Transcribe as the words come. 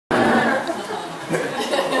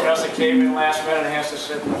else that came in last minute and has to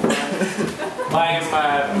sit in the front. I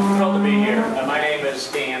am thrilled to be here. My name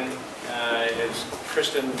is Dan. As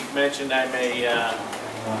Kristen mentioned, I'm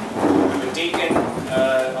a deacon,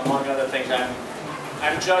 among other things.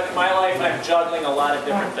 My life, I'm juggling a lot of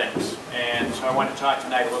different things. And so I want to talk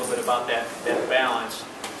tonight a little bit about that balance.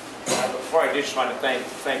 Before I do, just want to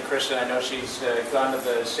thank Kristen. I know she's gone to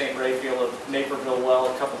the St. Raphael of Naperville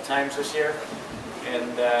well a couple times this year,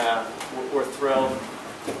 and we're thrilled.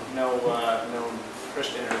 Known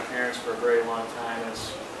Kristen and her parents for a very long time.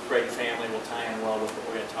 It's a great family. Will tie in well with what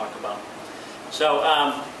we're going to talk about. So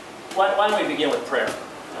why don't we begin with prayer?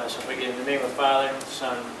 So if we get in the name of the Father,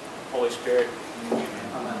 Son, Holy Spirit.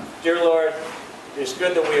 Amen. Dear Lord, it's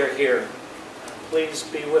good that we are here. Please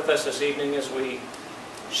be with us this evening as we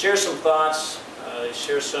share some thoughts,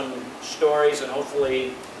 share some stories, and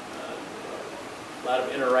hopefully a lot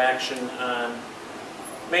of interaction on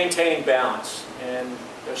maintaining balance. And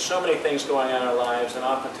there's so many things going on in our lives, and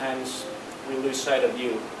oftentimes we lose sight of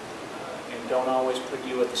you and don't always put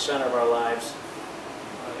you at the center of our lives.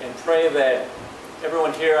 And pray that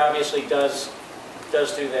everyone here obviously does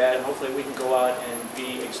do that, and hopefully we can go out and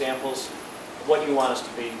be examples of what you want us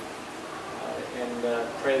to be. And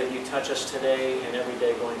pray that you touch us today and every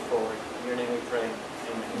day going forward. In your name we pray. Amen.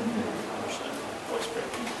 Father, Son, Holy Spirit.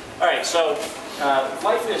 All right, so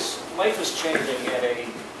life is changing at an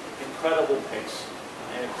incredible pace,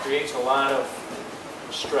 and it creates a lot of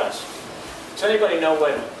stress. Does anybody know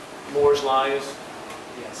what Moore's Law is?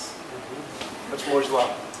 Yes. What's Moore's Law?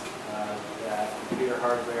 That computer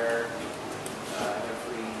hardware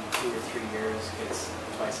every 2 or 3 years gets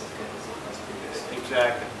twice as good as it was previously.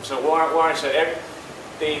 Exactly. So Warren said,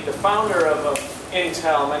 the founder of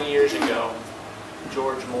Intel many years ago,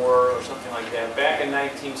 George Moore or something like that, back in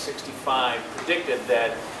 1965, predicted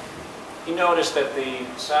that he noticed that the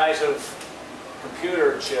size of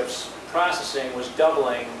computer chips processing was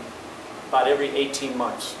doubling about every 18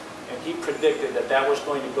 months. And he predicted that that was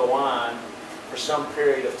going to go on for some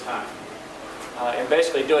period of time. And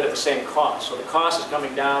basically do it at the same cost. So the cost is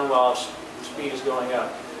coming down while the speed is going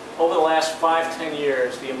up. Over the last 5–10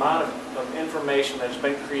 years, the amount of information that has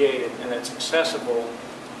been created and that's accessible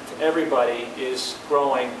to everybody is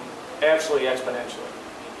growing absolutely exponentially.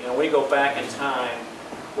 You know, we go back in time,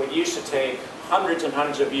 what used to take hundreds and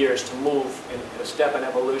hundreds of years to move in a step in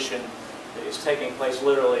evolution is taking place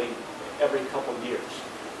literally every couple of years.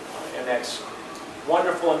 And that's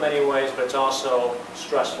wonderful in many ways, but it's also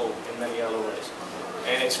stressful in many other ways.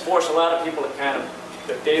 And it's forced a lot of people to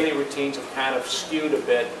their daily routines have kind of skewed a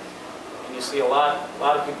bit. And you see a lot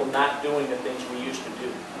of people not doing the things we used to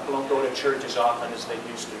do. People don't go to church as often as they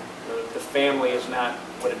used to. The family is not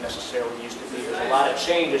what it necessarily used to be. There's a lot of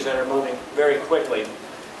changes that are moving very quickly.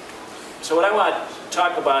 So what I want to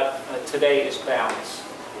talk about today is balance.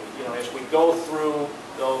 You know, as we go through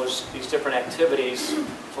these different activities,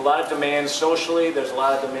 there's a lot of demands socially, there's a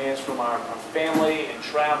lot of demands from our family and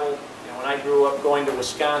travel. You know, when I grew up, going to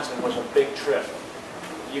Wisconsin was a big trip.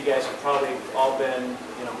 You guys have probably all been,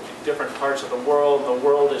 in different parts of the world. The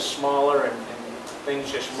world is smaller and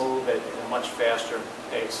things just move at a much faster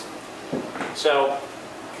pace. So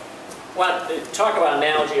I want to talk about an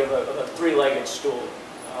analogy of a three-legged stool,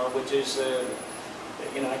 which is,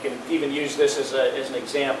 I can even use this as an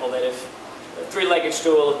example that if a three-legged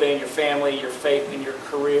stool being your family, your faith, and your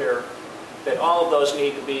career, that all of those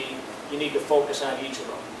you need to focus on each of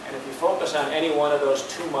them. And if you focus on any one of those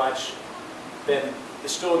too much, then the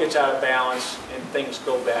stool gets out of balance and things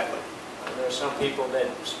go badly. There are some people that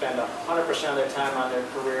spend 100% of their time on their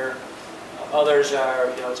career. Others are,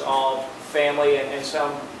 it's all family, and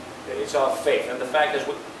some, it's all faith. And the fact is,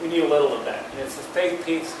 we need a little of that. And it's the faith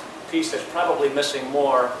piece that's probably missing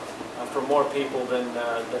more for more people than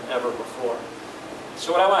ever before.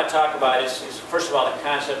 So what I want to talk about is first of all, the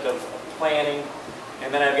concept of planning,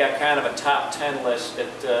 and then I've got kind of a top 10 list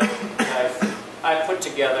that I've put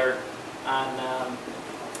together on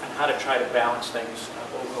how to try to balance things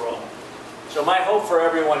overall. So my hope for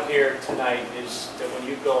everyone here tonight is that when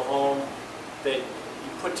you go home, that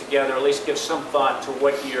you put together, at least give some thought to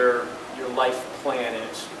what your life plan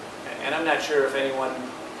is. And I'm not sure if anyone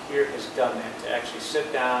here has done that, to actually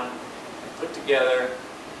sit down and put together,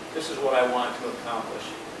 this is what I want to accomplish.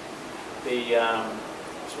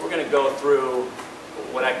 So we're going to go through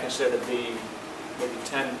what I consider to be maybe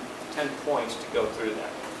 10 points to go through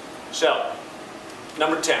that. So,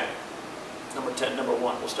 number 1,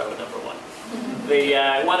 we'll start with number 1.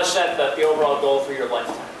 I want to set the overall goal for your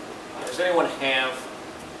lifetime. Does anyone have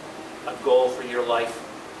a goal for your life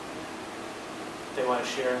they want to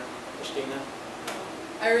share? Christina?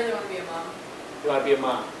 I really want to be a mom. You want to be a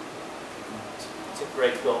mom? To It's a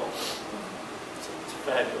great goal. It's a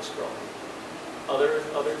fabulous goal.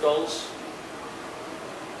 Other goals?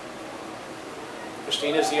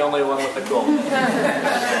 Christina's the only one with a goal. I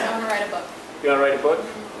want to write a book. You want to write a book?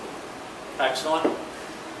 Excellent.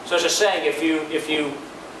 So as I was saying, if you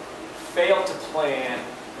fail to plan,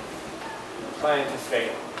 you plan to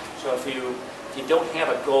fail. So if you don't have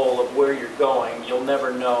a goal of where you're going, you'll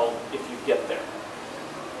never know if you get there.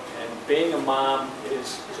 And being a mom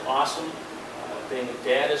is awesome. Being a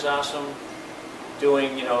dad is awesome.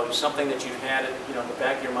 Doing something that you've had in the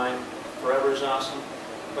back of your mind forever is awesome.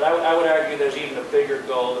 But I would argue there's even a bigger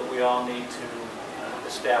goal that we all need to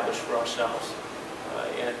establish for ourselves.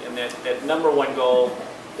 And that number one goal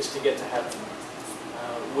is to get to heaven.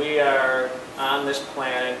 We are on this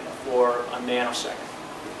planet for a nanosecond.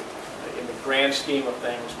 In the grand scheme of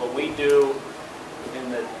things, what we do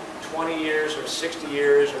in the 20 years or 60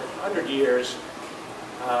 years or 100 years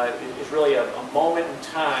is really a moment in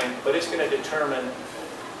time, but it's going to determine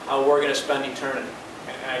how we're going to spend eternity.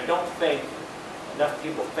 And I don't think enough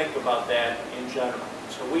people think about that in general.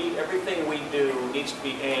 So everything we do needs to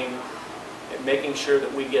be aimed at making sure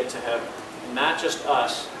that we get to heaven. And not just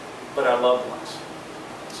us, but our loved ones.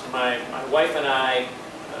 So my wife and I,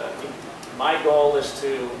 my goal is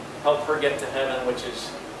to help her get to heaven, which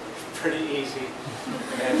is pretty easy.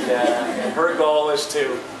 And her goal is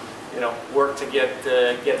to work to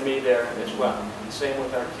get me there as well. Same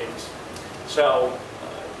with our kids. So,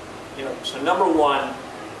 so number one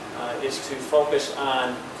is to focus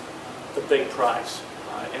on the big prize.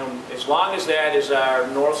 And as long as that is our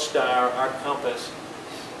North Star, our compass,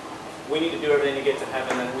 we need to do everything to get to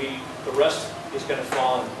heaven, and the rest is going to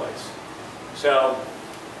fall into place. So,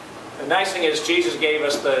 the nice thing is Jesus gave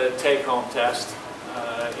us the take-home test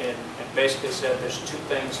and basically said there's two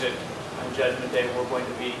things that on Judgment Day we're going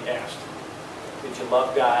to be asked. Did you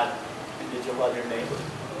love God, and did you love your neighbor?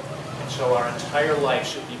 And so our entire life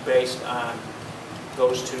should be based on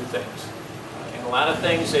those two things. And a lot of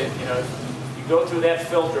things that, if you go through that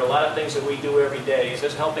filter, a lot of things that we do every day, is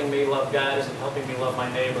this helping me love God? Is it helping me love my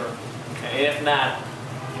neighbor? And if not,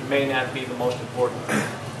 it may not be the most important thing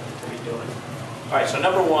to be doing. All right, so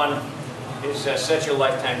number one is set your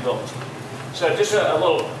lifetime goals. So just a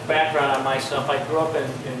little background on myself. I grew up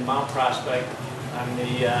in Mount Prospect. I'm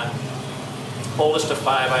the oldest of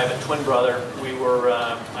five. I have a twin brother. We were,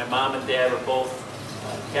 my mom and dad were both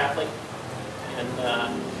Catholic.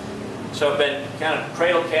 And so I've been kind of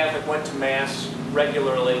cradle Catholic, went to Mass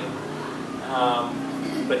regularly,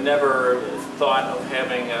 but never thought of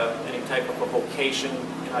having any type of a vocation.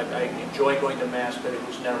 I enjoy going to Mass, but it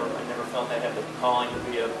was I never felt I had the calling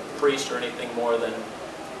to be a priest or anything more than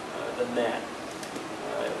that.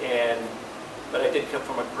 But I did come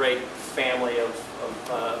from a great family of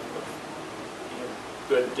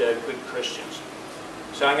good Christians.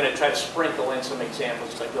 So I'm going to try to sprinkle in some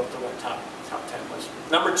examples as I go through our top 10 list.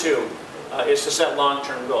 Number two is to set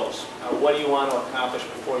long-term goals. What do you want to accomplish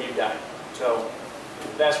before you die? So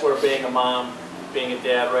that's where being a mom, being a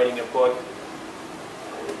dad, writing a book,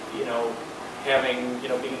 having,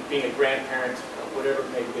 being a grandparent, whatever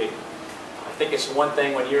it may be. I think it's one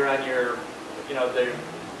thing when you're on your,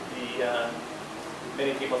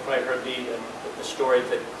 many people have probably heard the story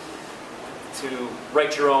that to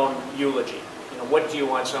write your own eulogy. What do you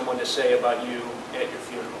want someone to say about you at your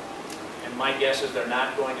funeral? And my guess is they're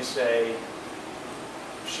not going to say,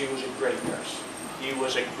 she was a great nurse. He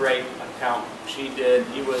was a great accountant. He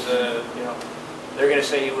was they're going to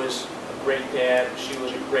say he was a great dad. She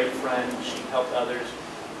was a great friend. She helped others.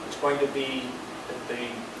 It's going to be the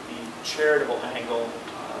charitable angle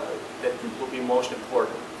that will be most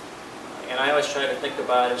important. And I always try to think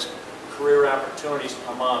about as career opportunities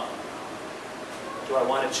come up, do I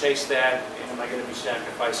want to chase that, and am I going to be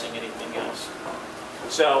sacrificing anything else?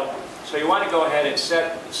 So you want to go ahead and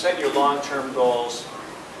set your long-term goals.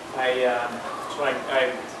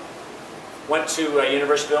 I went to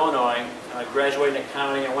University of Illinois, graduated in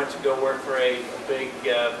accounting. I went to go work for a big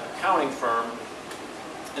accounting firm.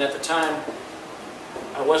 And at the time,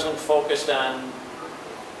 I wasn't focused on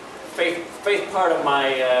faith. Part of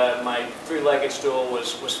my three-legged stool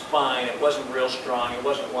was fine. It wasn't real strong. It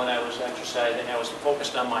wasn't one I was exercising. I was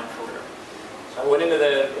focused on my career. So I went into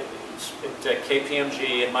at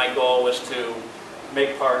KPMG, and my goal was to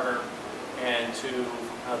make partner and to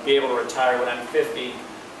be able to retire when I'm 50,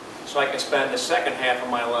 so I can spend the second half of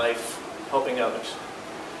my life helping others.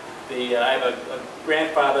 I have a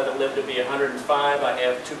grandfather that lived to be 105. I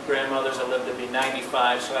have two grandmothers that lived to be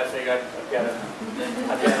 95. So I figured I've got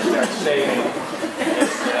to start saving.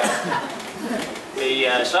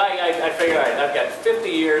 So I figured, all right, I've got 50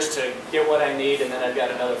 years to get what I need, and then I've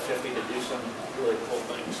got another 50 to do some really cool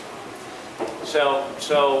things.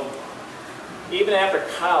 So even after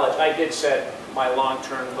college, I did set my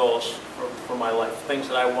long-term goals for my life, things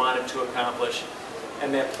that I wanted to accomplish,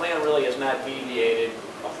 and that plan really has not deviated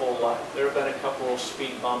a whole lot. There have been a couple of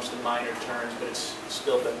speed bumps and minor turns, but it's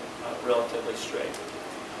still been relatively straight.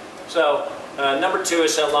 So number 2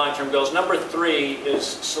 is set long-term goals. Number 3 is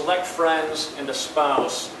select friends and a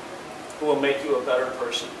spouse who will make you a better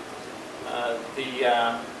person.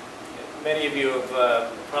 Many of you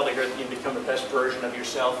have probably heard that you become the best version of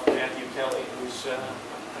yourself. Matthew Kelly, who's a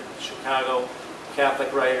Chicago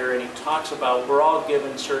Catholic writer, and he talks about we're all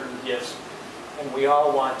given certain gifts, and we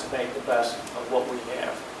all want to make the best of what we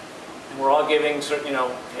have. And we're all giving,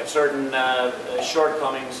 have certain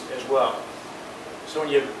shortcomings as well. So when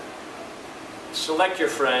you select your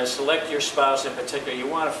friends, select your spouse in particular, you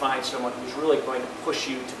want to find someone who's really going to push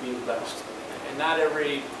you to be the best. And not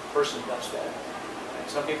every person does that.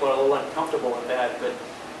 Some people are a little uncomfortable with that, but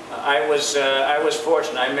I was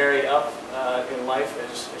fortunate. I married up in life,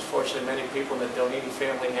 as fortunately many people in the Doheny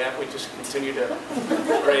family have. We just continue to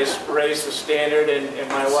raise the standard, and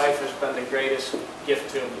my wife has been the greatest gift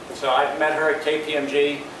to me. So I met her at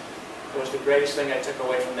KPMG. It was the greatest thing I took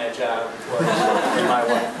away from that job was my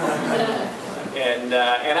wife. And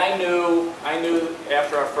I knew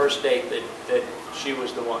after our first date that she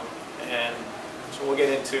was the one. And so we'll get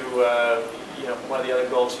into one of the other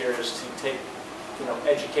goals here is to take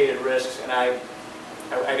educated risks, and I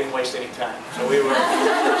didn't waste any time. So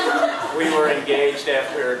we were engaged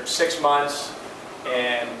after 6 months,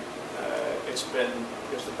 and it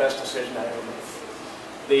was the best decision I ever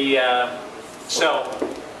made. So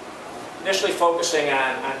initially focusing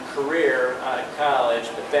on career at college,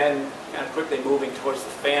 but then kind of quickly moving towards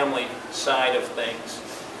the family side of things.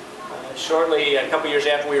 Shortly, a couple years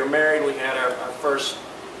after we were married, we had our first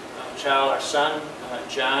child, our son,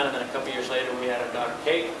 John, and then a couple years later we had our daughter,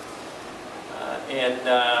 Kate. And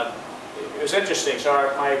it was interesting. So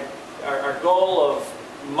our goal of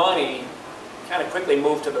money kind of quickly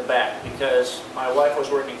moved to the back because my wife was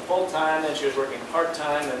working full-time, then she was working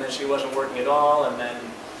part-time, and then she wasn't working at all, and then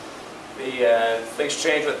things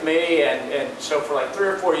changed with me, and so for like 3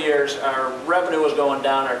 or 4 years our revenue was going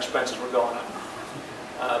down, our expenses were going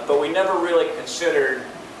up. But we never really considered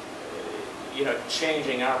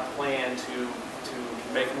changing our plan to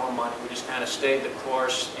make more money. We just kind of stayed the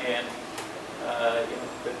course, and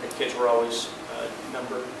the kids were always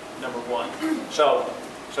number one.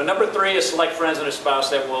 So number 3 is select friends and a spouse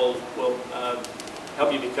that will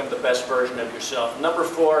help you become the best version of yourself. Number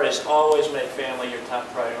 4 is always make family your top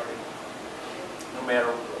priority, no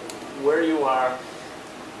matter where you are. A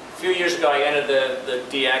few years ago, I entered the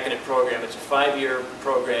diaconate program. It's a 5-year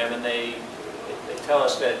program, and they tell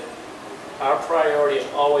us that our priority is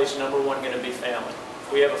always number 1 going to be family.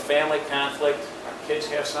 If we have a family conflict, our kids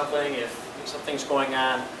have something, if something's going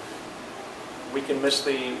on, we can miss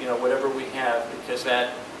whatever we have because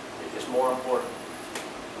that is more important.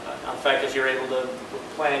 In fact, as you're able to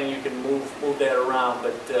plan, you can move that around,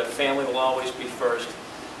 but family will always be first.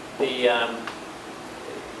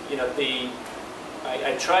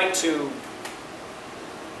 I tried to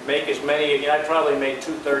make as many. I probably made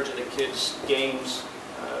 2/3 of the kids' games.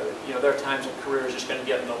 There are times a career is just going to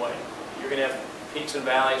get in the way. You're going to have peaks and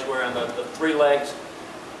valleys where on the 3 legs,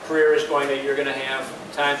 career is you're going to have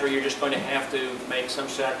times where you're just going to have to make some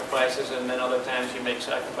sacrifices, and then other times you make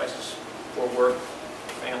sacrifices for work,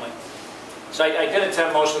 family. So I did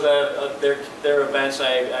attend most of their events.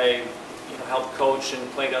 I helped coach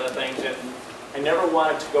and played other things, and I never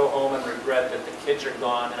wanted to go home and regret that the kids are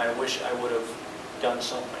gone, and I wish I would have done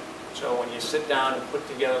something. So when you sit down and put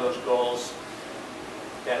together those goals,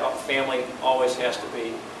 that family always has to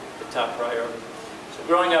be the top priority. So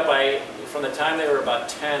growing up, from the time they were about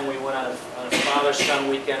 10, we went on a father-son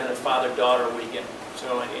weekend and a father-daughter weekend.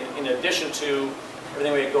 So in addition to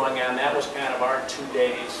everything we had going on, that was kind of our 2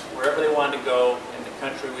 days. Wherever they wanted to go in the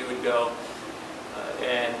country, we would go.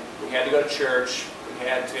 And we had to go to church. We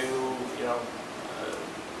had to,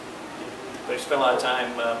 they spent a lot of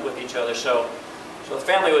time with each other. So the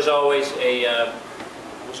family was always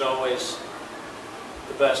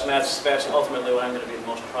the best, and that's ultimately what I'm going to be the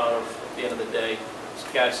most proud of at the end of the day. As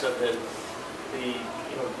God said that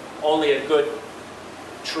only a good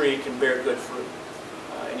tree can bear good fruit.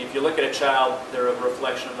 And if you look at a child, they're a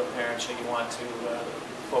reflection of the parents, so you want to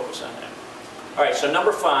focus on that. All right, so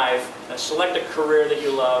number 5, select a career that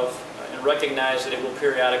you love and recognize that it will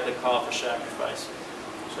periodically call for sacrifice.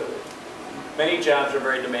 So many jobs are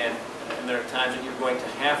very demanding, and there are times that you're going to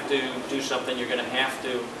have to do something, you're going to have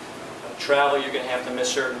to travel, you're going to have to miss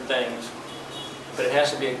certain things. But it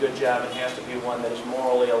has to be a good job. It has to be one that is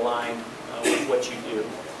morally aligned with what you do.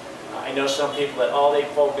 I know some people that all they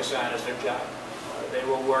focus on is their job. They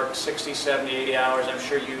will work 60, 70, 80 hours. I'm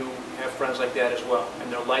sure you have friends like that as well.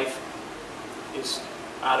 And their life is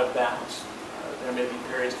out of balance. There may be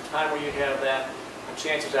periods of time where you have that. But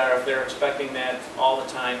chances are, if they're expecting that all the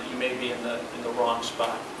time, you may be in the wrong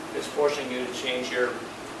spot. If it's forcing you to change your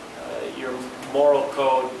moral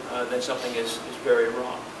code, then something is very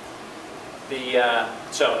wrong.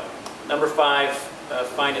 So, number 5,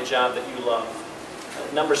 find a job that you love.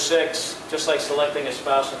 Number 6, just like selecting a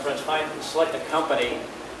spouse and friends, select a company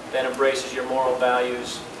that embraces your moral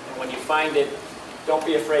values. And when you find it, don't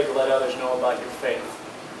be afraid to let others know about your faith.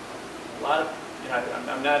 A lot of,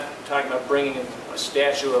 I'm not talking about bringing a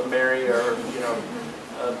statue of Mary or,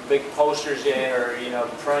 big posters in or,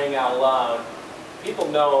 praying out loud. People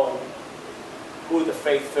know who the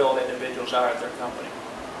faith-filled individuals are at their company.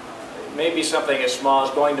 It may be something as small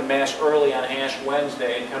as going to Mass early on Ash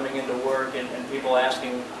Wednesday and coming into work and people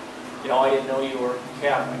asking, I didn't know you were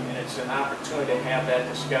Catholic, and it's an opportunity to have that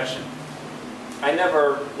discussion. I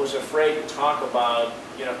never was afraid to talk about,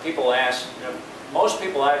 people ask, most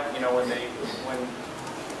people, when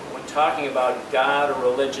talking about God or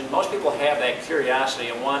religion, most people have that curiosity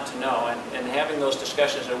and want to know, and having those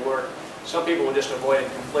discussions at work, some people will just avoid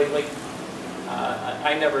it completely.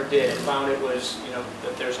 I never did. I found it was,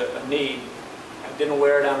 that there's a need. I didn't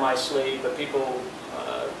wear it on my sleeve, but people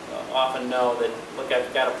often know that, look,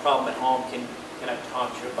 I've got a problem at home, can I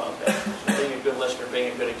talk to you about that? So being a good listener,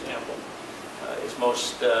 being a good example is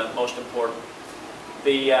most important.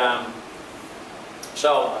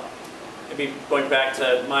 So, maybe going back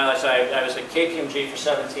to my life, I was at KPMG for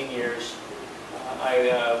 17 years.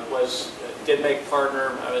 I did make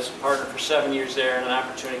partner. I was a partner for 7 years there, and an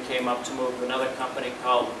opportunity came up to move to another company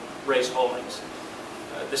called Race Holdings.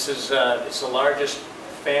 It's the largest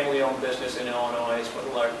family-owned business in Illinois. It's one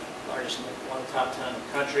of the largest, one of the top 10 in the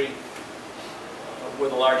country. We're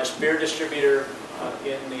the largest beer distributor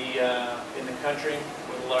in the country.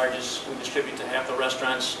 We're the largest. We distribute to half the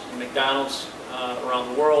restaurants in McDonald's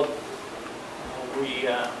around the world.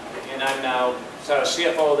 And I'm now, so I was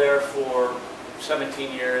CFO there for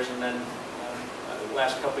 17 years, and then the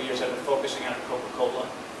last couple of years I've been focusing on a Coca-Cola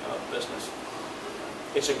business.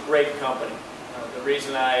 It's a great company. The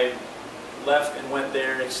reason I left and went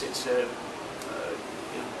there, it's a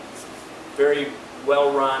very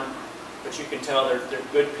well run, but you can tell they're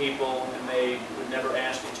good people, and they would never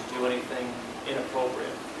ask you to do anything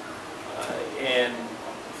inappropriate. And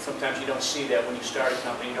sometimes you don't see that when you start a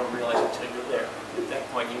company. You don't realize it until you're there. At that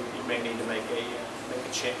point, you may need to make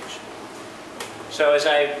a change. So as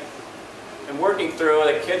I am working through,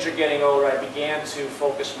 the kids are getting older, I began to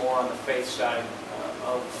focus more on the faith side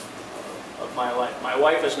of my life. My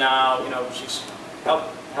wife is now, she's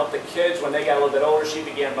helped the kids. When they got a little bit older, she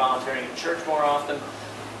began volunteering at church more often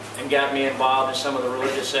and got me involved in some of the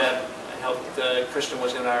religious ed. I helped, Kristen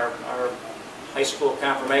was in our high school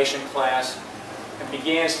confirmation class, and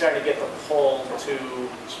began starting to get the pull to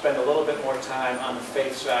spend a little bit more time on the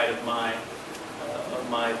faith side of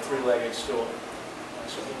my three-legged stool.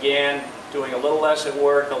 So began doing a little less at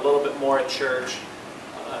work, a little bit more at church,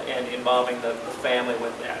 and involving the family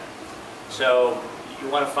with that. So you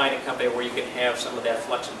want to find a company where you can have some of that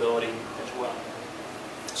flexibility as well.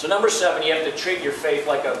 So number 7, you have to treat your faith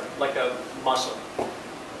like a muscle.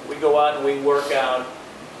 We go out and we work out.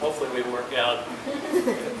 Hopefully we work out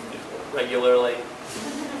regularly.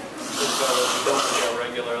 We don't work out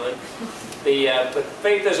regularly. But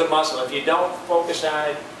faith is a muscle. If you don't focus on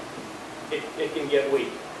it, it can get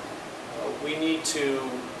weak. We need to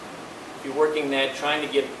be working that, trying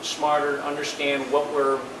to get smarter, understand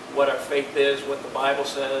what our faith is, what the Bible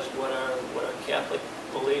says, what our Catholic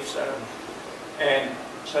beliefs are, and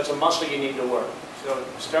so it's a muscle you need to work. So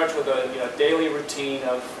it starts with a daily routine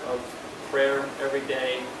of prayer every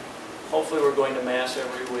day. Hopefully we're going to Mass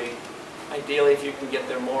every week. Ideally, if you can get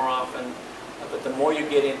there more often, but the more you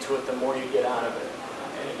get into it, the more you get out of it.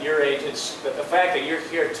 And at your age, the fact that you're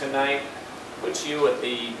here tonight puts you at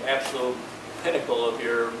the absolute pinnacle of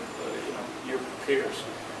your peers.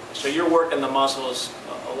 So you're working the muscles.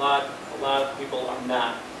 A lot of people are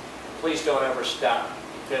not. Please don't ever stop,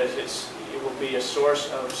 because it will be a source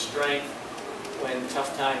of strength when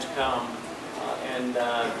tough times come, and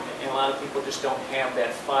a lot of people just don't have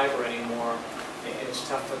that fiber anymore, and it's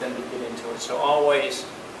tough for them to get into it. So always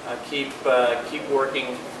keep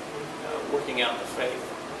working out the faith.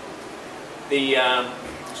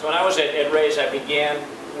 So when I was at Ray's, I began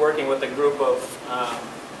working with a group of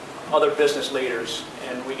other business leaders,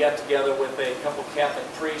 and we got together with a couple Catholic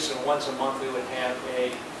priests, and once a month we would have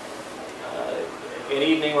an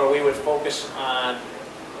evening where we would focus on,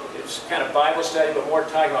 it's kind of Bible study, but more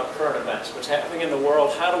talking about current events, what's happening in the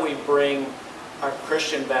world, how do we bring our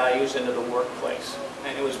Christian values into the workplace.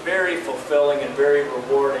 And it was very fulfilling and very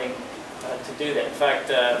rewarding to do that. In fact,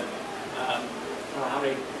 I don't know how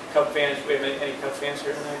many Cub fans, we have any Cub fans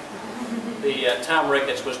here tonight? Tom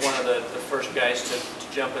Ricketts was one of the first guys to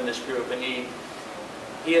jump in this group, and he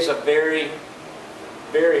is a very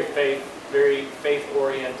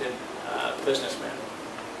faith-oriented businessman.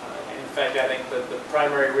 In fact, I think the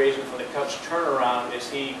primary reason for the Cubs' turnaround is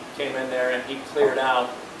he came in there and he cleared out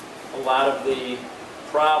a lot of the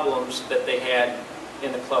problems that they had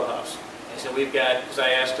in the clubhouse. He said, we've got, because I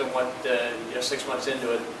asked him what, 6 months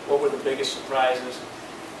into it, what were the biggest surprises?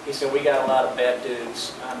 He said, we got a lot of bad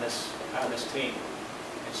dudes on this team.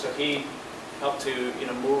 And so he helped to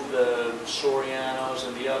move the Sorianos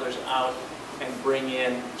and the others out and bring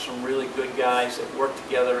in some really good guys that work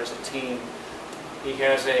together as a team. He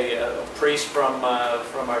has a priest from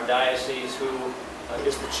our diocese who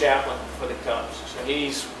is the chaplain for the Cubs. So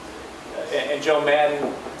he's, and Joe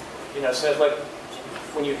Madden, says, look,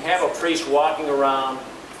 when you have a priest walking around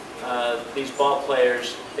these ball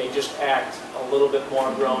players, they just act a little bit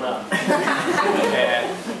more grown up. And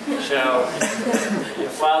so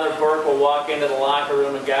Father Burke will walk into the locker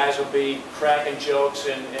room and guys will be cracking jokes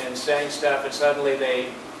and saying stuff, and suddenly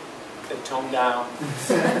they tone down.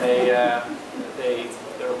 They're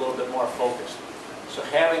a little bit more focused. So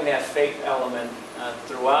having that faith element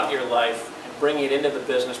throughout your life and bringing it into the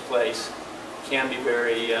business place can be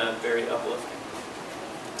very uplifting.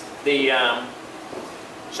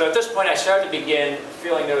 So at this point I started to begin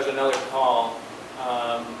feeling there was another call,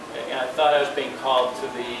 and I thought I was being called to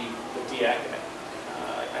the diaconate.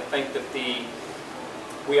 I think that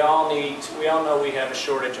we all know we have a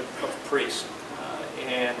shortage of priests,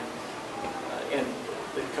 and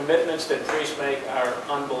the commitments that priests make are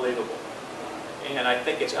unbelievable. And I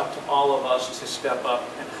think it's up to all of us to step up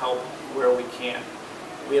and help where we can.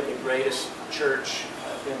 We have the greatest church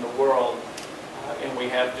in the world, and we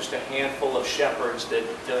have just a handful of shepherds that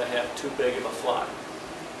have too big of a flock.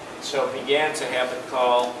 So I began to have the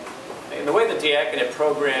call. And the way the diaconate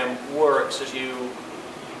program works is you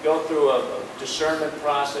go through a discernment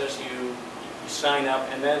process, you sign up,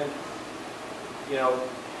 and then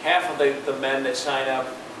half of the men that sign up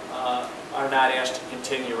are not asked to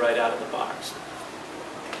continue right out of the box.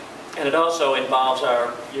 And it also involves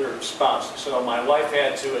your spouse. So my wife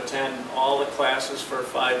had to attend all the classes for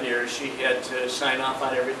 5 years. She had to sign off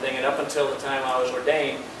on everything. And up until the time I was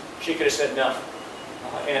ordained, she could have said no.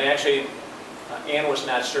 And actually, Ann was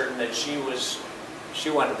not certain that she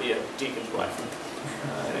wanted to be a deacon's wife.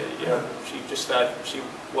 She just thought she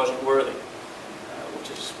wasn't worthy, which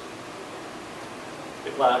is a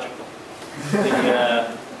bit logical.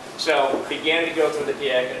 So began to go through the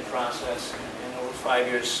diaconate process, and over 5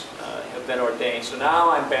 years have been ordained. So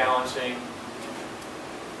now I'm balancing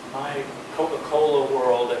my Coca-Cola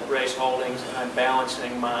world at Grace Holdings, and I'm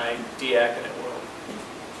balancing my diaconate world.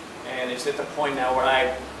 And it's at the point now where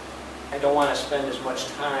I don't want to spend as much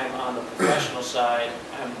time on the professional side.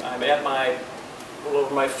 I'm at a little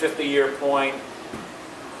over my 50-year point.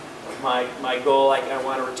 My goal, I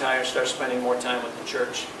want to retire and start spending more time with the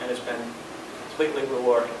church, and it's been completely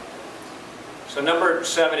rewarding. So number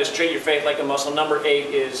 7 is treat your faith like a muscle. Number 8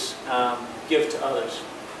 is give to others.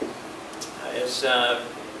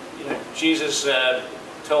 Jesus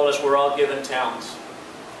told us we're all given talents.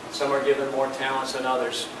 Some are given more talents than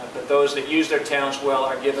others, but those that use their talents well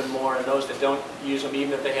are given more, and those that don't use them,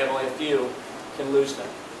 even if they have only a few, can lose them.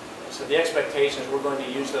 So the expectation is we're going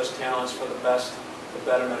to use those talents for the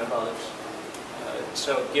betterment of others.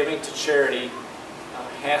 So giving to charity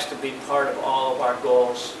has to be part of all of our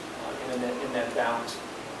goals in that balance.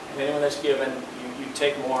 And anyone that's given, you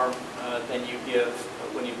take more than you give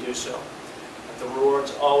when you do so. But the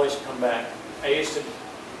rewards always come back. I used to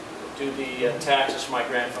do the taxes for my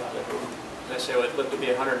grandfather, who, as I say, lived to be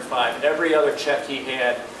 105. And every other check he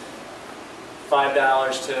had,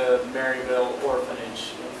 $5 to Maryville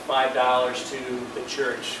Orphanage, $5 to the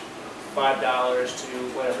church, $5 to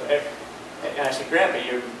whatever. And I said, Grandpa,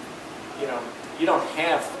 you don't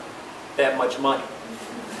have that much money.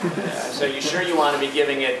 So you sure you want to be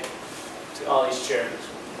giving it to all these charities?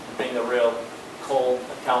 Being the real cold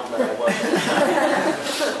accountant that I was.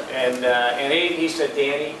 And he said,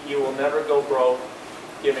 Danny, you will never go broke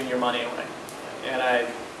giving your money away. And I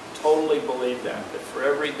totally believe that for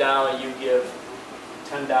every dollar you give,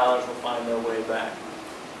 $10 will find their way back.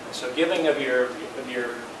 So giving of your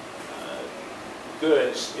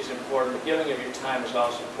goods is important, but giving of your time is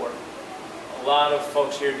also important. A lot of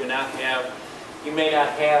folks here do not have, you may not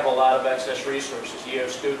have a lot of excess resources. You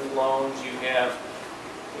have student loans, you have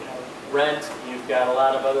rent, you've got a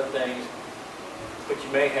lot of other things, but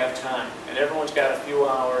you may have time. And everyone's got a few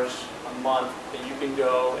hours a month that you can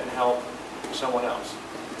go and help someone else.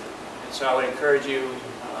 And so I would encourage you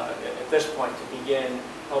at this point to begin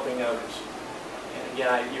helping others. And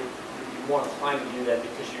again, you're more inclined to do that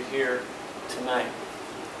because you're here tonight.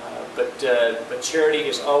 But charity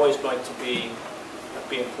is always going to be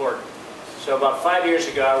important. So about 5 years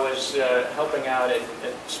ago, I was helping out at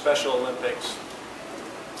Special Olympics,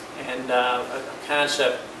 and a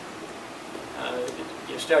concept,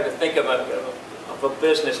 you start to think of a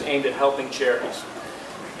business aimed at helping charities.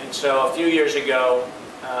 And so a few years ago,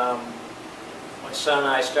 my son and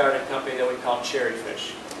I started a company that we call Charity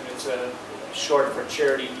Fish. And it's short for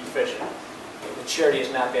Charity Fishing. The charity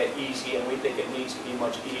is not that easy, and we think it needs to be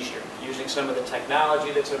much easier. Using some of the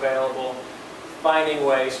technology that's available, finding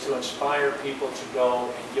ways to inspire people to go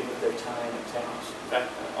and give of their time and talents. In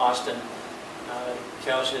fact, Austin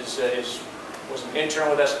Kelch was an intern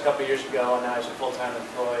with us a couple years ago, and now he's a full-time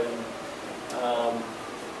employee.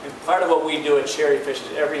 And part of what we do at Charity Fish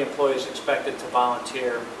is every employee is expected to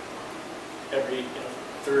volunteer every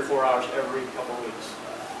 3 or 4 hours every couple of weeks.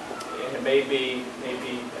 And it may be at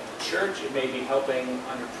the church, it may be helping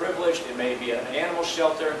underprivileged, it may be at an animal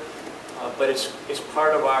shelter, but it's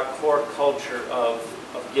part of our core culture of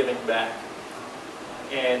giving back.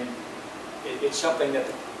 And it's something that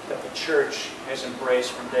the church has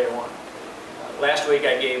embraced from day one. Last week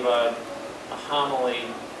I gave a homily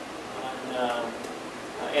on,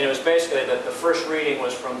 and it was basically that the first reading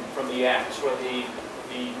was from the Acts, where the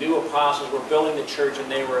new apostles were building the church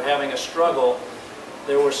and they were having a struggle.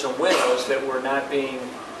 There were some widows that were not being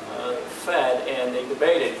fed, and they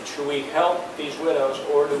debated, should we help these widows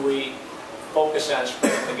or do we focus on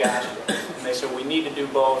spreading the gospel? And they said we need to do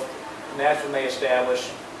both, and that's when they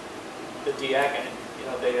established the diaconate.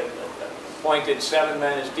 They appointed 7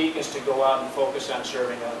 men as deacons to go out and focus on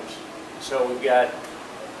serving others. So we've got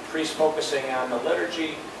priests focusing on the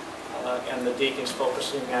liturgy and the deacons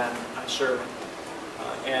focusing on serving.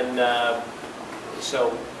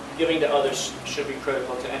 So giving to others should be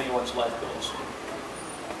critical to anyone's life goals.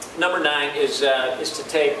 Number 9 is to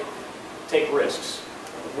take risks.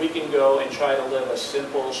 We can go and try to live a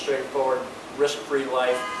simple, straightforward, risk-free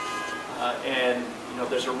life, and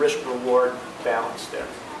there's a risk-reward balance there.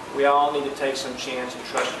 We all need to take some chance and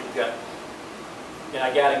trust your gut. And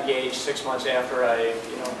I got engaged 6 months after my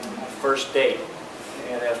first date,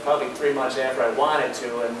 and it was probably 3 months after I wanted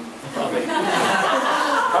to, and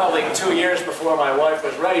probably 2 years before my wife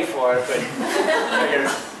was ready for it. But I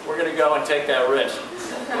figured we're going to go and take that risk.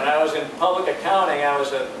 When I was in public accounting, I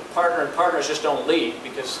was a partner, and partners just don't leave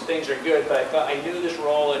because things are good. But I thought I knew this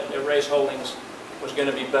role at Race Holdings was going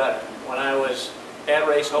to be better. When I was at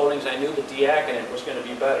Race Holdings, I knew the diaconate was going to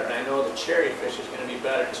be better, and I know the Charity Fish is going to be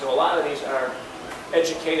better. And so a lot of these are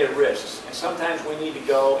educated risks, and sometimes we need to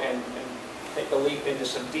go and take a leap into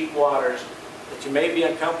some deep waters that you may be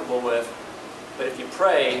uncomfortable with, but if you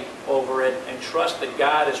pray over it and trust that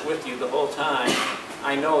God is with you the whole time,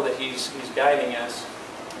 I know that He's guiding us,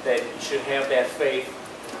 that you should have that faith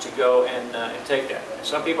to go and take that. And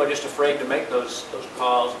some people are just afraid to make those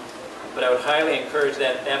calls, but I would highly encourage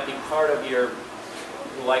that be part of your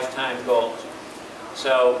lifetime goals.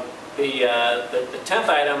 So the 10th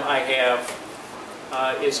item I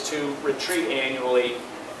have is to retreat annually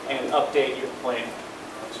and update your plan.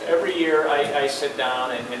 So every year I sit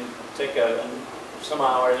down and take some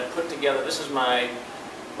hours and put together, this is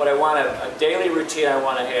what I want, a daily routine I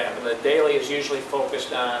want to have. And the daily is usually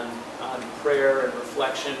focused on prayer and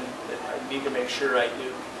reflection that I need to make sure I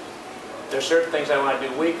do. There's certain things I want to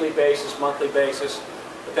do weekly basis, monthly basis,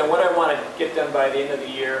 but then what I want to get done by the end of the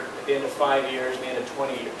year, at the end of 5 years, at the end of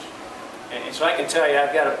 20 years. And so I can tell you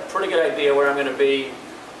I've got a pretty good idea where I'm going to be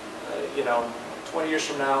 20 years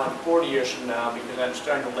from now and 40 years from now, because I'm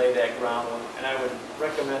starting to lay that groundwork. And I would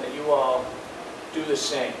recommend that you all do the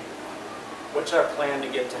same. What's our plan to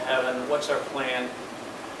get to heaven? What's our plan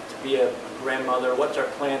to be a grandmother? What's our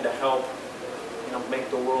plan to help make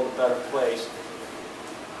the world a better place?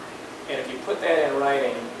 And if you put that in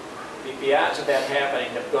writing, the odds of that happening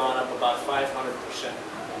have gone up about 500%.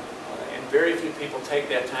 And very few people take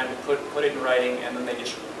that time to put it in writing, and then they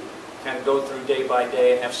just kind of go through day by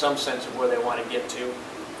day and have some sense of where they want to get to.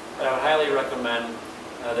 But I would highly recommend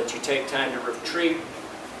that you take time to retreat,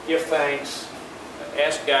 give thanks,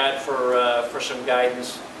 ask God for some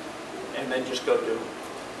guidance, and then just go do it.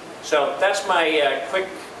 So that's my quick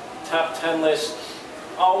top 10 list.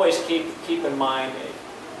 always keep in mind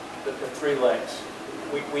the three legs.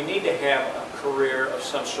 We need to have a career of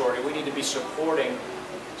some sort. We need to be supporting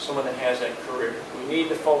someone that has that career. We need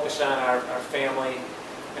to focus on our family,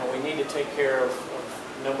 and we need to take care of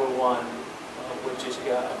number one, which is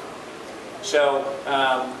God. So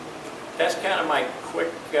that's kind of my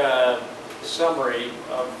quick summary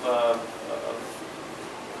of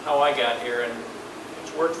how I got here, and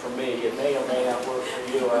it's worked for me. It may or may not work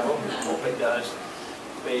for you. I hope it does.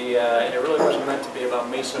 And it really wasn't meant to be about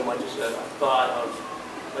me so much as a thought of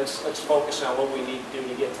let's focus on what we need to do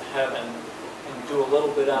to get to heaven, and do a little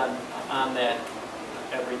bit on that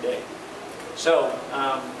every day. So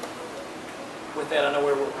with that, I know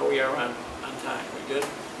where we are on time. We good?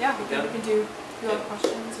 Yeah, we can do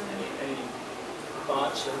questions. Any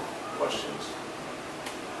thoughts or questions?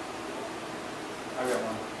 I've got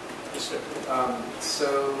one. Yes, sir. So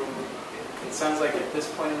it sounds like at this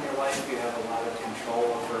point in your life you have a lot of control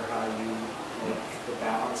over how you make the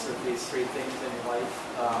balance of these three things in your life.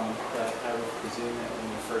 But I would presume that when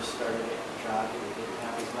you first started at your job, you didn't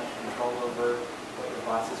have as much control over what your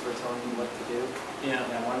bosses were telling you what to do. Yeah.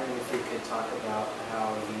 And I'm wondering if you could talk about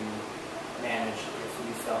how you managed, if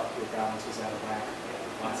you felt your balance was out of whack, if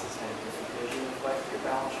your bosses had a different vision of what your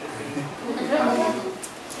balance should be, how you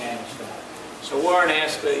managed that. So Warren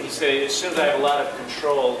asked, he said, as soon as I have a lot of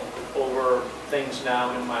control over things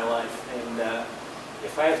now in my life, and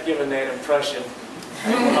if I have given that impression,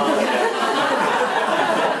 I apologize.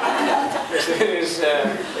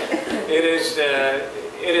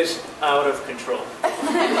 It is out of control,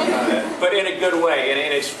 but in a good way.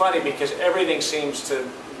 And it's funny because everything seems to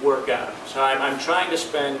work out. So I'm trying to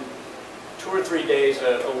spend 2 or 3 days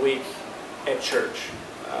a week at church.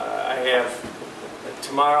 I have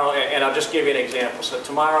tomorrow, and I'll just give you an example. So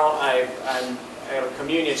tomorrow I have a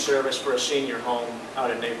communion service for a senior home out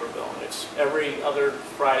in Naperville. And it's every other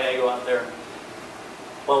Friday I go out there.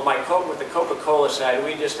 Well, with the Coca-Cola side,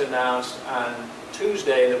 we just announced on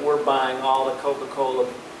Tuesday that we're buying all the Coca-Cola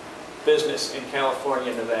business in California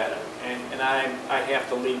and Nevada, and I have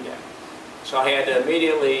to lead that. So I had to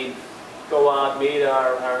immediately go out, meet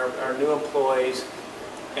our new employees,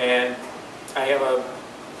 and I have a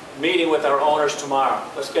meeting with our owners tomorrow.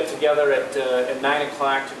 Let's get together at 9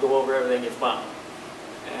 o'clock to go over everything you found.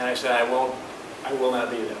 And I said, I will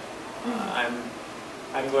not be there.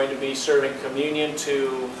 I'm going to be serving communion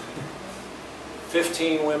to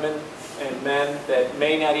 15 women and men that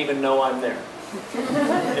may not even know I'm there.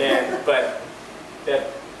 But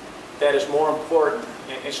that is more important.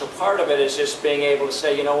 And so part of it is just being able to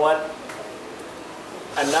say, you know what,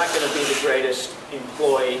 I'm not going to be the greatest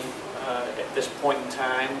employee at this point in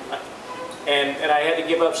time. And I had to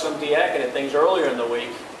give up some diaconate things earlier in the week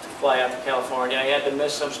to fly out to California. I had to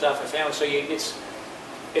miss some stuff at family. So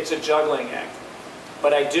it's a juggling act.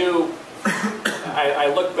 But I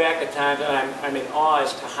look back at times and I'm in awe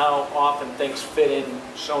as to how often things fit in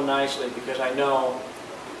so nicely, because I know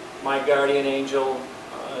my guardian angel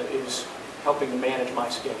is helping to manage my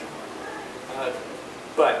schedule.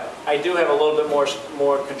 But I do have a little bit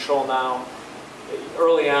more control now.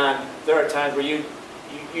 Early on, there are times where you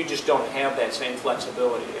just don't have that same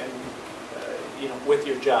flexibility, and with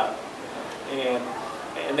your job, and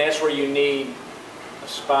that's where you need a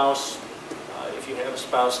spouse. If you have a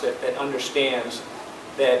spouse that understands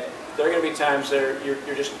that there are going to be times there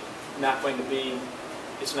you're just not going to be.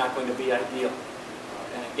 It's not going to be ideal.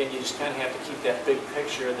 And again, you just kind of have to keep that big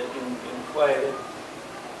picture that in play that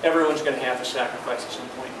everyone's going to have to sacrifice at some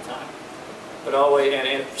point in time. But always, and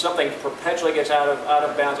if something perpetually gets out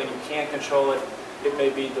of bounds and you can't control it, it may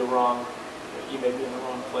be the wrong. You may be in the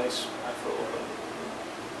wrong place for a little bit.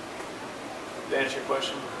 Did that answer your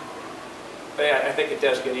question? But yeah, I think it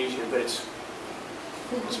does get easier, but it's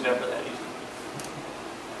never that easy.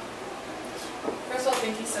 First of all,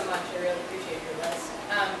 thank you so much. I really appreciate your list.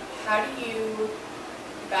 How do you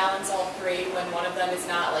balance all three when one of them is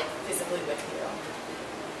not physically with you?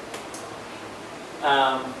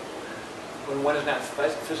 When one is not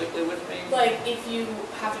physically with me? Like if you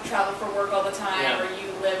have to travel for work all the time, Yeah. or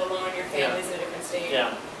you live alone, your family's in a different state.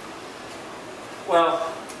 Yeah.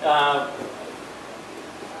 Well,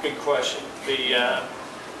 good question.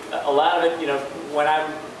 A lot of it, when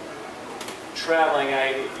I'm traveling,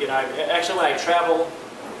 actually when I travel,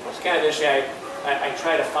 it's kind of interesting. I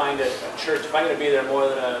try to find a church. If I'm going to be there more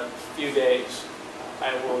than a few days,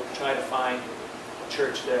 I will try to find a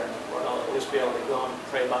church there where I'll at least be able to go and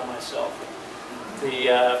pray by myself.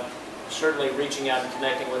 Certainly reaching out and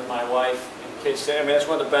connecting with my wife and kids. I mean, that's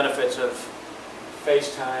one of the benefits of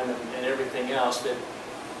FaceTime and everything else, that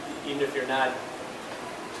even if you're not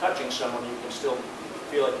touching someone, you can still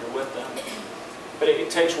feel like you're with them. but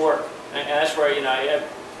it takes work, and that's where, you know,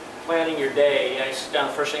 planning your day, I sit down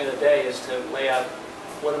the first thing of the day is to lay out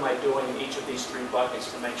what am I doing in each of these 3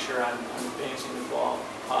 buckets to make sure I'm advancing the ball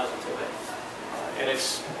positively. And it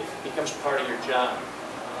becomes part of your job.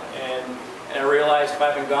 And I realized if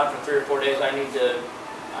I've been gone for 3 or 4 days, I need to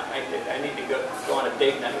go on a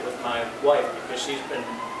date night with my wife because she's been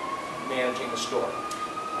managing the store.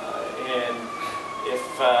 And if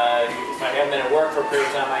I haven't been at work for a period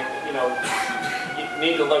of time, you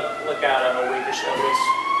need to look out on a week or so.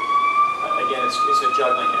 Again, it's a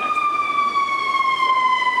juggling act.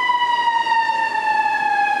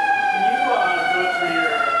 When you go through your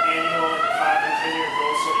annual and 5 and 10-year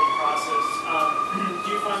goal setting process, do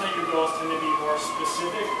you find that your goals tend to be more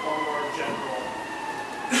specific or more general?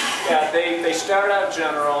 Yeah, they start out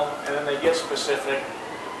general and then they get specific.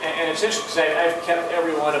 And it's interesting because I've kept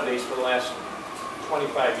every one of these for the last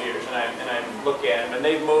 25 years, and I look at them, and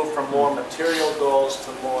they've moved from more material goals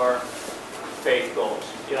to more faith goals.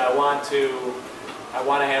 You know, I want to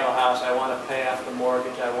have a house. I want to pay off the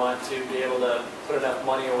mortgage. I want to be able to put enough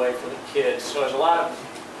money away for the kids. So there's a lot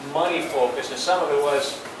of money focus, and some of it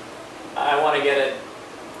was I want to get a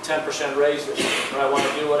 10% raise this year, or I want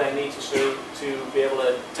to do what I need to be able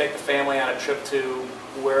to take the family on a trip to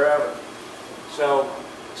wherever. So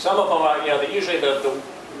some of them are, you know, usually the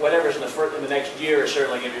whatever's in the next year is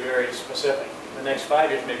certainly going to be very specific. In the next 5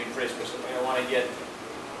 years may be pretty specific. I want to get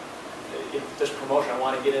this promotion. I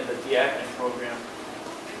want to get into the Deacon program.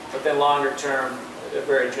 But then longer term, they're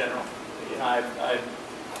very general. You know,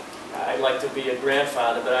 I'd like to be a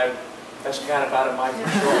grandfather, but that's kind of out of my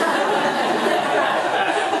control.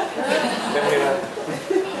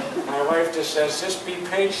 My wife just says, just be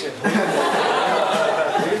patient.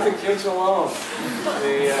 Leave the kids alone.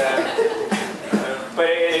 But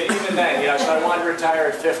even then, you know, so I wanted to retire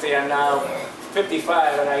at 50. I'm now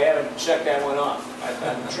 55, and I haven't checked that one off.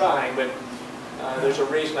 I'm trying, but there's a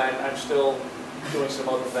reason I'm still doing some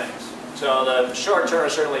other things. So the short term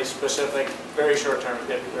is certainly specific. Very short term is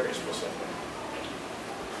going to be very specific.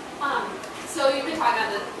 So you've been talking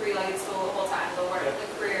about the 3-legged stool the whole time, the work, the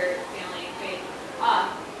career, family, and faith.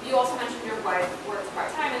 You also mentioned your wife worked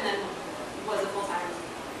part-time and then was a full-time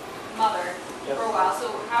mother for a while.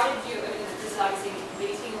 So how did you, I mean, this is obviously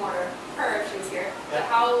maybe speaking more to her if she was here, but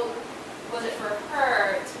how was it for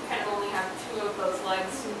her to kind of only have 2 of those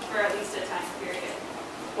legs for at least a time period?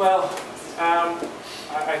 Well,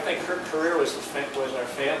 I think her career was our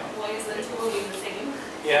family. Well, I guess the 2 will be the same.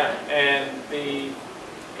 Yeah, and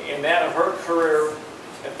that her career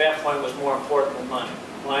at that point was more important than mine.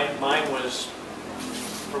 Mine was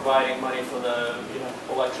providing money for the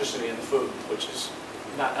electricity and the food, which is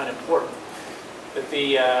not unimportant. But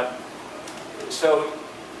so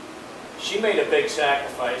she made a big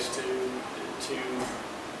sacrifice to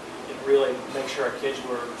really make sure our kids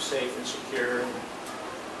were safe and secure.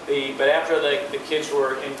 But after the kids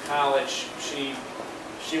were in college, she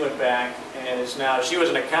went back and she was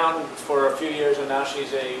an accountant for a few years, and now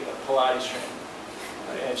she's a Pilates trainer.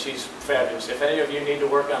 And she's fabulous. If any of you need to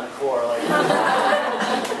work on the core, like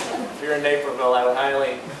if you're in Naperville, I would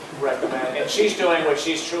highly recommend. And she's doing what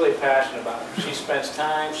she's truly passionate about. She spends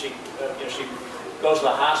time. She goes to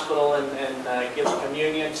the hospital and gives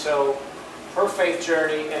communion. So her faith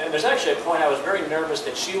journey. And there's actually a point I was very nervous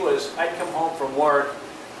that I'd come home from work.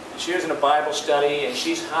 She was in a Bible study, and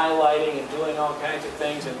she's highlighting and doing all kinds of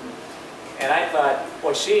things. And I thought,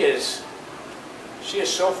 boy, she is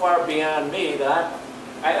so far beyond me that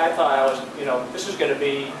I thought I was, this is going to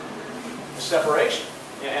be a separation.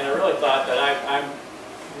 And I really thought that I'm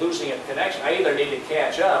losing a connection. I either need to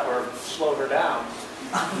catch up or slow her down.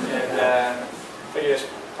 And figured it's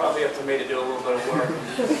probably up to me to do a little bit of work.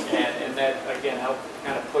 And that, again, helped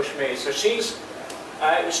kind of push me. So she's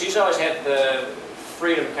always had the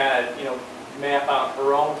freedom to kind of, map out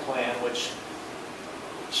her own plan, which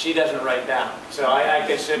she doesn't write down. So I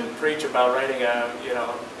could sit and preach about writing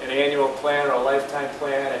an annual plan or a lifetime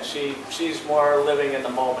plan, and she's more living in the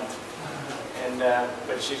moment. And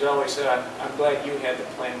but she's always said, I'm glad you had the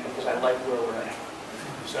plan because I like where we're at.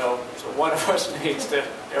 So one of us needs to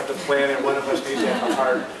have the plan, and one of us needs to have the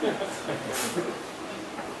heart.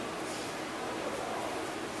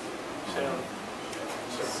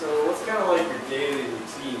 So what's kind of like your daily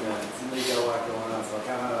routine then? It seems like you got a lot going on, so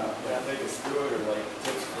kind of take us through it, or like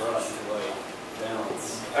tips for us to like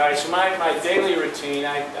balance. All right, so my daily routine,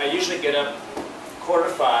 I usually get up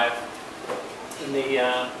 4:45.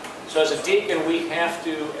 So as a deacon, we have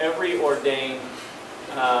to, every ordained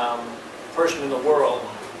person in the world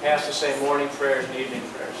has to say morning prayers and evening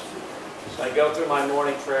prayers. So I go through my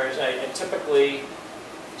morning prayers. I typically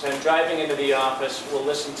as I'm driving into the office, we'll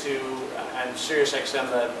listen to, on Sirius XM,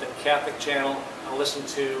 the Catholic channel. I'll listen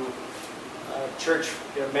to church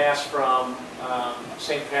mass from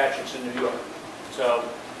St. Patrick's in New York. So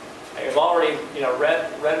I've already,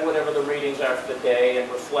 read whatever the readings are for the day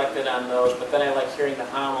and reflected on those, but then I like hearing the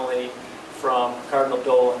homily from Cardinal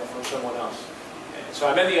Doheny or from someone else. And so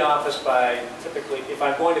I'm in the office by, typically, if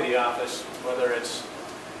I'm going to the office, whether it's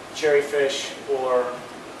Cherry Fish or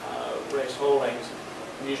Ray's Holdings,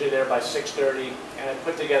 I'm usually there by 6:30, and I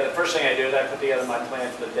put together, the first thing I do is I put together my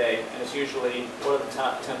plan for the day, and it's usually what are the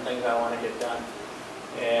top 10 things I want to get done,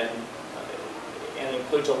 and it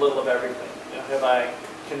includes a little of everything. Have I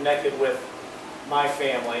connected with my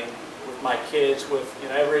family, with my kids, with,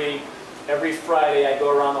 every Friday I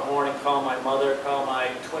go around the horn and call my mother, call my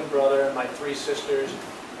twin brother, and my 3 sisters,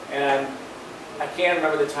 and I can't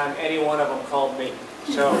remember the time any one of them called me.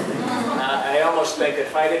 So I almost think that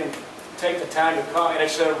if I didn't take the time to call, and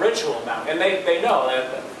it's a ritual now, and they know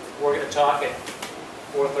that we're going to talk at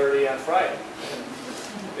 4:30 on Friday.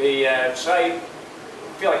 So I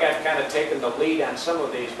feel like I've kind of taken the lead on some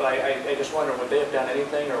of these, but I just wonder, would they have done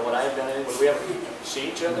anything, or would I have done anything? Would we ever see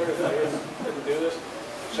each other if I didn't do this?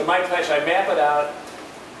 So my plan, so I map it out,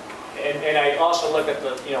 and I also look at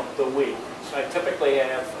the week. So I typically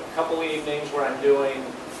have a couple evenings where I'm doing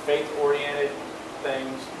faith-oriented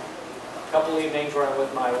things, a couple evenings where I'm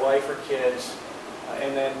with my wife or kids,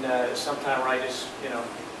 and then sometime where I just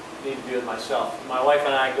need to be with myself. My wife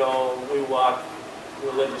and I we walk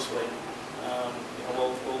religiously.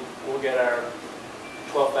 We'll get our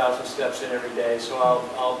 12,000 steps in every day. So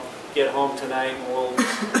I'll get home tonight and we'll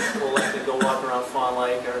likely go walk around Fawn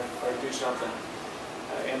Lake or do something.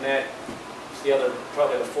 And that's the other,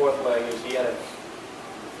 probably the fourth leg, is you got to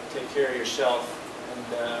take care of yourself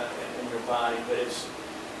and your body. But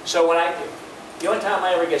so the only time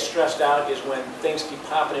I ever get stressed out is when things keep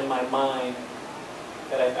popping in my mind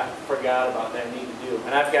that I forgot about that I need to do.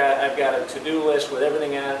 And I've got a to-do list with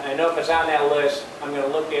everything on it. I know if it's on that list, I'm going to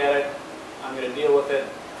look at it, I'm going to deal with it,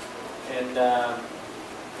 and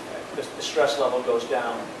the stress level goes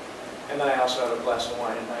down. And then I also have a glass of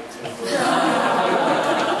wine at night too.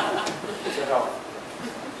 To help.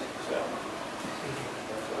 So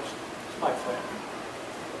that's my plan.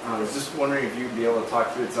 I was just wondering if you'd be able to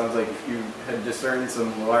talk through, it sounds like you had discerned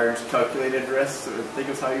some large calculated risks, I think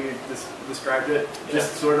is how you described it. Yeah.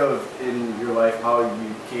 Just sort of in your life, how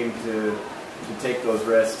you came to take those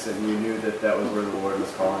risks and you knew that that was where the Lord was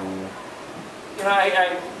calling you.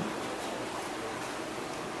 I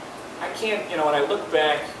can't, when I look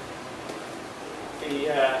back,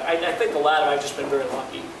 I think a lot of I've just been very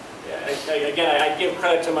lucky. Again, I give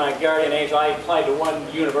credit to my guardian angel. I applied to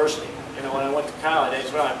one university. When I went to college, I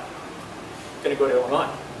said, well, I'm going to go to Illinois.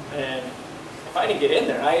 And if I didn't get in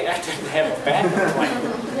there, I didn't have a backup plan.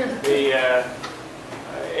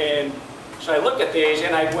 And so I looked at these,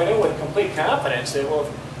 and I went in with complete confidence that, well,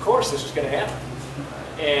 of course this is going to happen.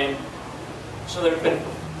 And so there have been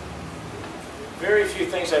very few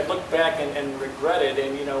things I've looked back and regretted.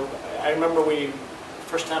 And, I remember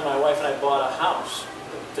first time my wife and I bought a house.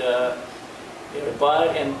 We bought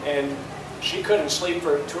it, and she couldn't sleep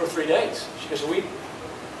for 2 or 3 days. She goes, do we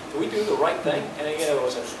do the right thing? And again, it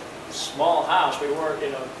was a small house. We weren't,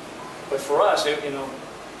 but for us,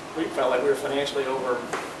 we felt like we were financially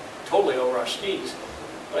totally over our skis.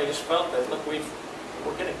 But I just felt that, look, we're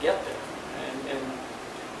going to get there. And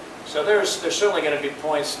so there's certainly going to be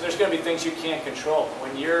points. There's going to be things you can't control.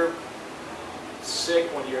 When you're sick,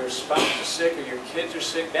 when your spouse is sick, or your kids are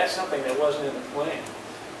sick, that's something that wasn't in the plan.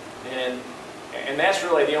 And that's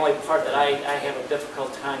really the only part that I have a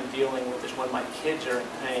difficult time dealing with, is when my kids are in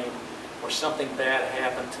pain or something bad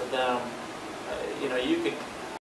happened to them. You could